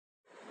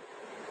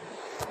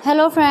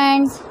Hello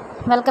friends,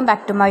 welcome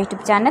back to my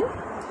YouTube channel.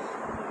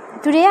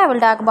 Today I will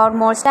talk about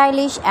more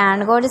stylish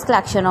and gorgeous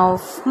collection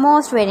of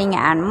most wearing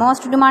and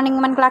most demanding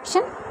women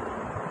collection.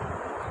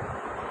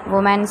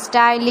 Women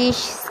stylish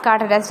skirt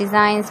dress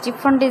designs,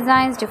 different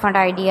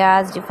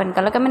ideas, different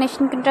color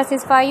combination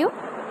dresses for you.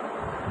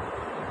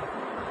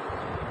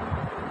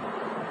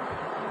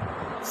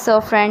 So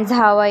friends,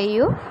 how are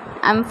you?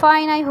 I'm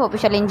fine. I hope you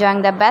shall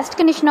enjoying the best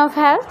condition of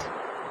health.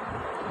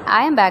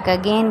 I am back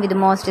again with the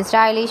most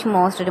stylish,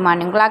 most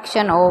demanding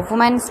collection of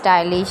women's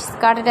stylish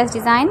skirt dress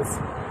designs,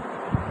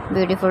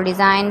 beautiful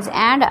designs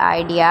and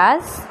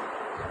ideas.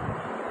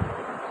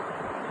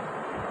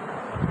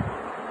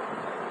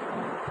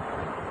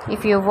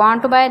 If you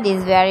want to buy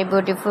these very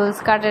beautiful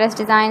skirt dress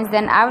designs,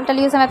 then I will tell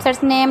you some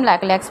websites name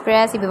like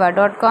AliExpress,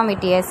 eBay.com,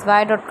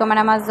 etsy.com and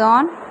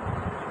Amazon.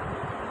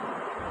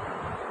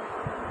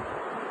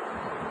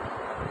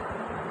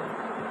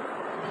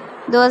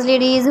 Those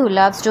ladies who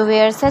loves to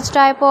wear such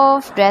type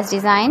of dress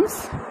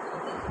designs.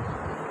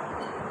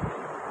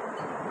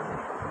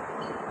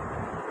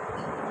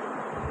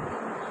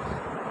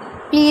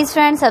 Please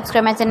friends,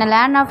 subscribe my channel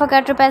and don't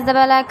forget to press the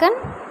bell icon.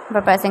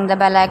 By pressing the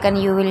bell icon,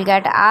 you will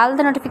get all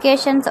the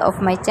notifications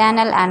of my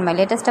channel and my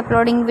latest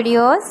uploading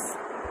videos.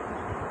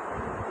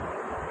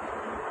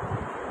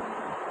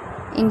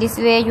 In this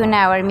way, you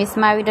never miss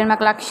my video in my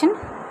collection.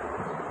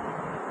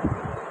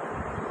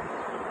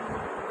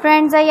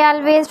 Friends, I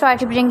always try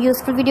to bring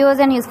useful videos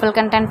and useful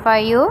content for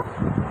you.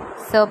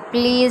 So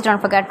please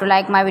don't forget to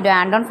like my video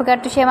and don't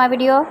forget to share my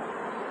video.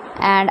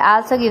 And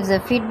also give the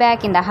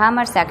feedback in the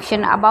comment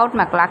section about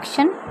my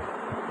collection.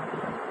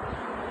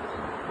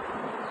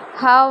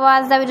 How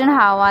was the video and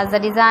how was the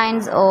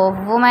designs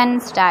of women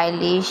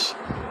stylish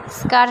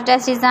skirt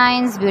dress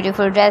designs,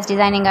 beautiful dress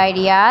designing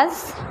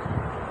ideas,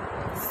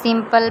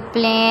 simple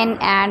plain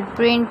and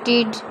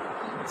printed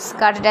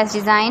skirt dress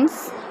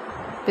designs,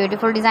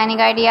 beautiful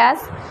designing ideas.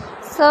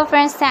 So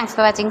friends, thanks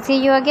for watching.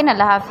 See you again.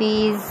 Allah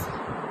Hafiz.